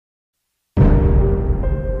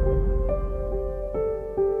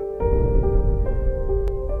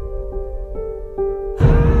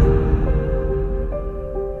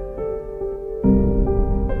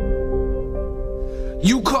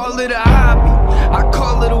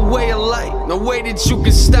call it a way of life, no way that you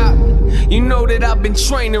can stop me. You know that I've been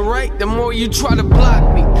training, right? The more you try to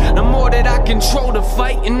block me, the more that I control the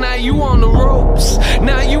fight. And now you on the ropes,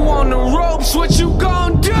 now you on the ropes. What you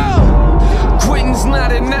gon' do? Quitting's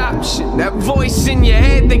not an option. That voice in your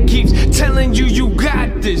head that keeps telling you you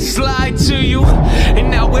got this lied to you,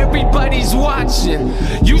 and now everybody's watching.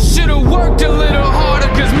 You should've worked a little harder,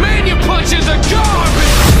 cause man, your punches are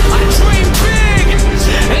garbage. I dream big,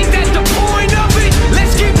 ain't that the point of it?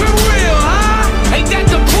 Let's keep it real, huh? Ain't that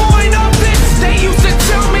the point of it? They used to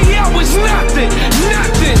tell me I was nothing,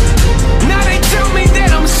 nothing. Now they tell me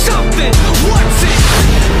that I'm something. What's it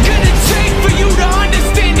gonna take for you to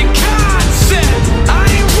understand the concept? I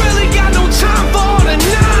ain't really got no time for all the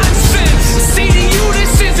nonsense. See, to you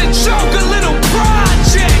this is a joke, a little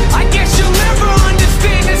project. I guess you'll never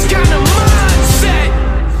understand this kind of mindset.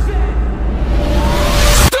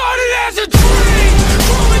 Started as a dream,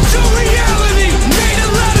 grew into reality. Made a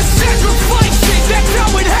lot of sacrifices, that's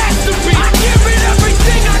how it has to be. I give it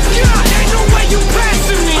everything I got, ain't no way you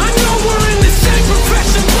passing me. I know we're in the same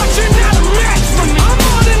profession, but you're not a match for me. I'm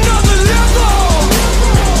on another level,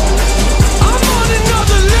 I'm on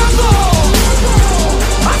another level.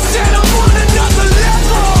 I said I'm on another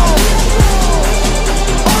level,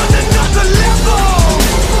 on another level.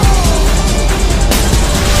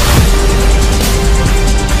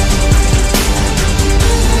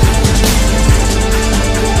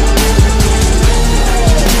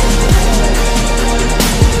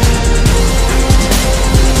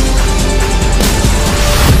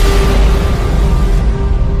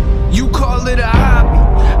 You call it a hobby,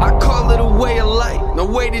 I call it a way of life. No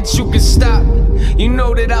way that you can stop me. You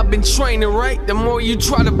know that I've been training, right? The more you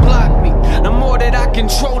try to block me, the more that I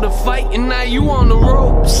control the fight. And now you on the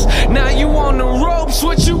ropes, now you on the ropes.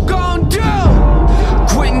 What you gon' do?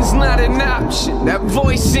 Quitting's not an option. That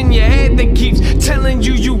voice in your head that keeps telling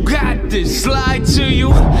you you got this lied to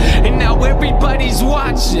you, and now everybody's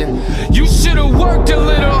watching. You should've worked a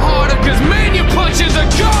little harder, cause man, your punches are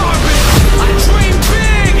garbage. I dream